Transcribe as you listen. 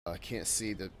I can't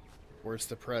see the... Where's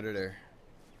the predator?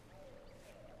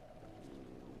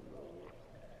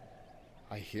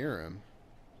 I hear him.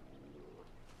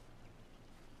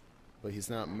 But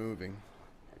he's not moving.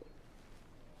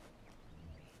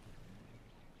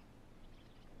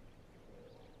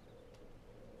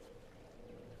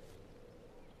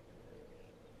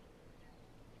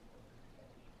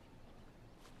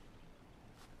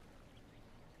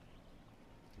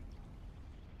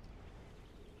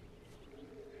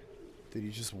 Did he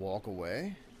just walk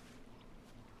away?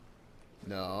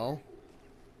 No.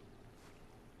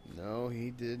 No,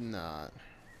 he did not.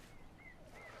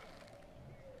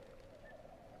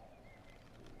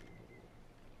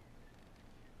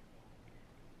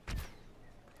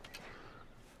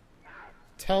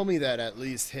 Tell me that at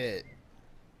least hit.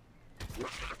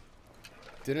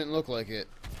 Didn't look like it.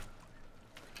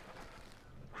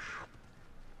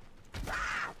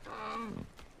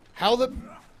 How the...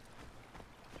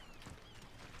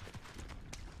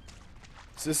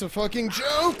 Is this a fucking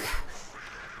joke?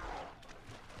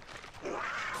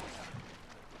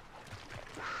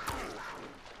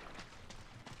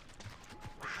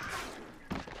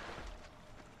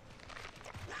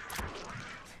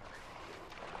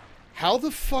 How the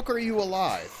fuck are you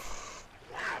alive?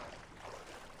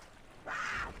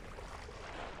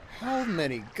 How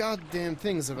many goddamn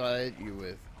things have I hit you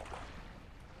with?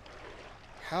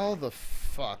 How the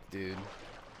fuck, dude?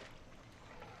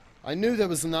 I knew that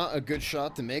was not a good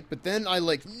shot to make, but then I,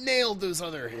 like, nailed those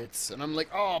other hits. And I'm like,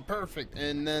 oh, perfect.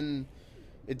 And then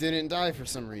it didn't die for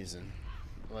some reason.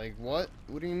 Like, what?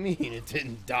 What do you mean it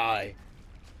didn't die?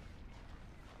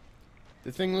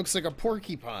 The thing looks like a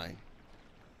porcupine.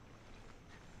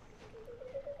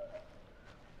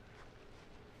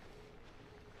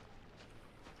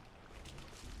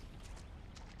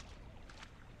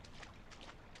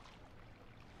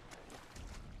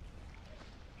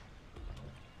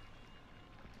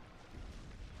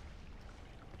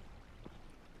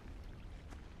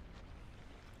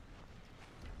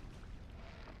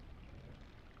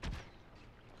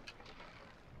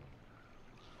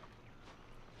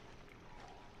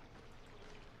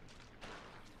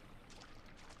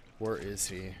 Where is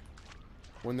he?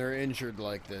 When they're injured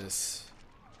like this,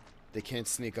 they can't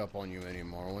sneak up on you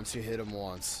anymore once you hit them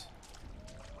once.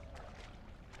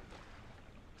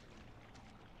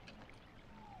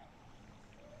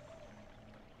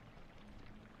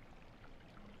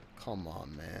 Come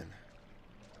on, man.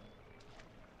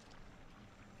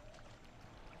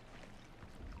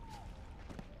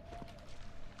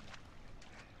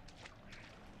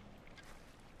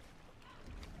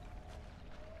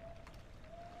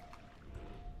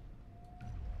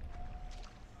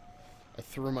 I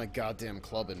threw my goddamn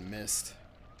club and missed.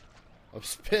 I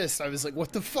was pissed. I was like,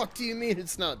 what the fuck do you mean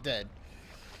it's not dead?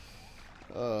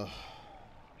 Ugh.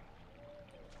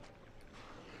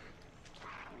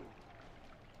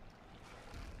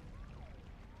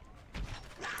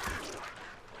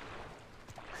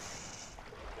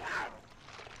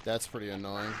 That's pretty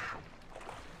annoying.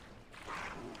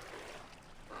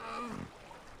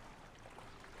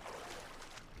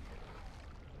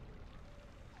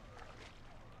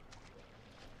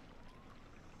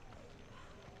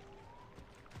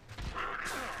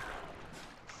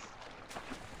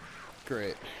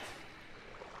 Great.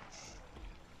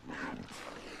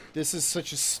 This is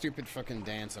such a stupid fucking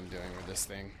dance I'm doing with this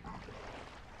thing.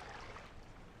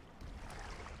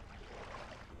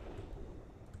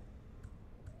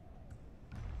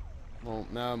 Well,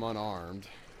 now I'm unarmed.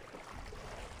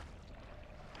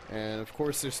 And of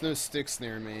course there's no sticks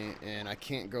near me, and I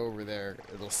can't go over there.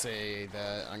 It'll say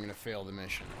that I'm gonna fail the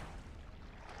mission.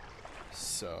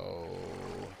 So...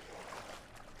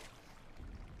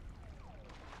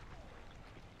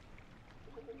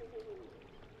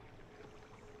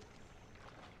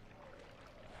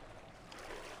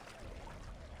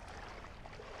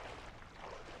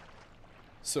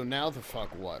 So now the fuck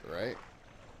what, right?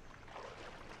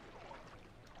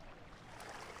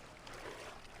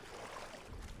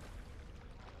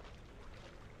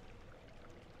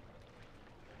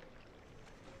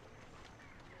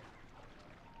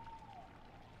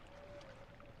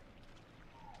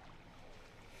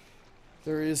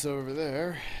 There he is over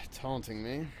there, taunting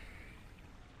me.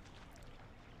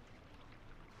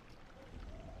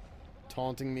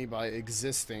 Taunting me by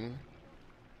existing.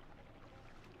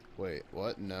 Wait,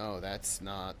 what? No, that's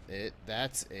not it.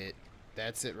 That's it.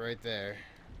 That's it right there.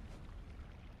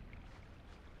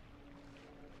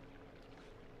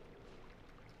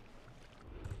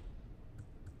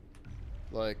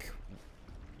 Like,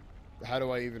 how do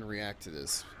I even react to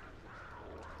this?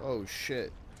 Oh,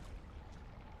 shit.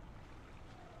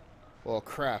 Well,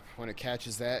 crap. When it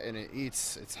catches that and it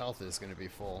eats, its health is going to be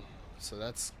full. So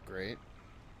that's great.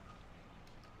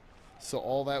 So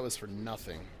all that was for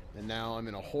nothing. And now I'm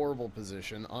in a horrible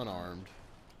position, unarmed.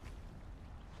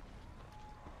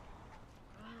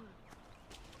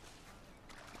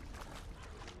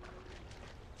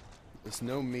 There's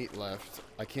no meat left.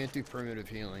 I can't do primitive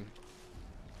healing.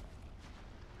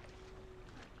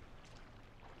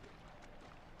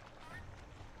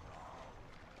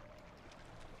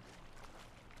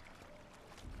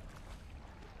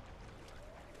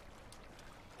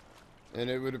 And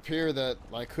it would appear that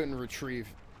I couldn't retrieve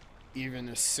even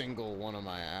a single one of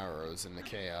my arrows in the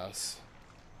chaos.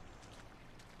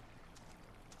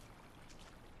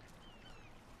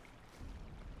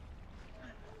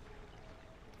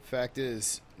 Fact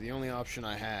is, the only option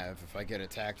I have if I get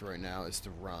attacked right now is to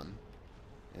run.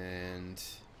 And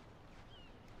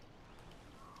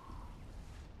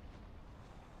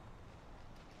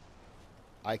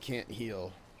I can't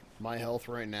heal. My health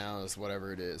right now is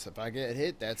whatever it is. If I get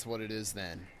hit, that's what it is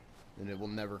then. And it will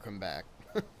never come back.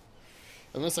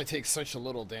 Unless I take such a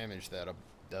little damage that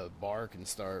the bar can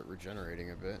start regenerating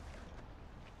a bit.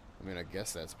 I mean, I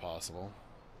guess that's possible.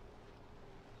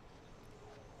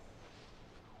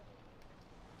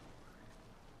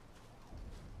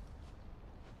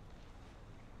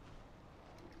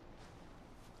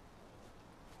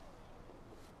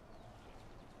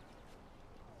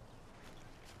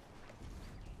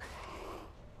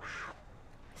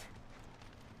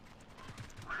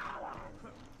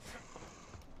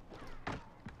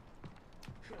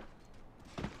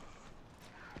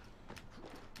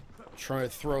 Try to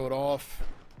throw it off.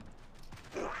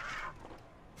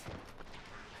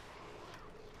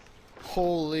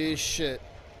 Holy shit.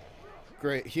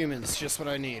 Great, humans, just what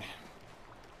I need.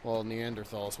 Well,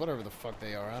 Neanderthals, whatever the fuck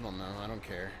they are, I don't know, I don't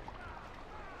care.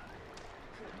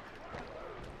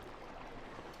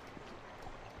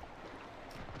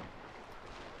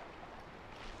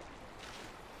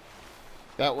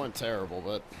 That went terrible,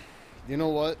 but you know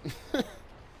what?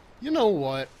 You know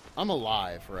what? I'm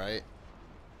alive, right?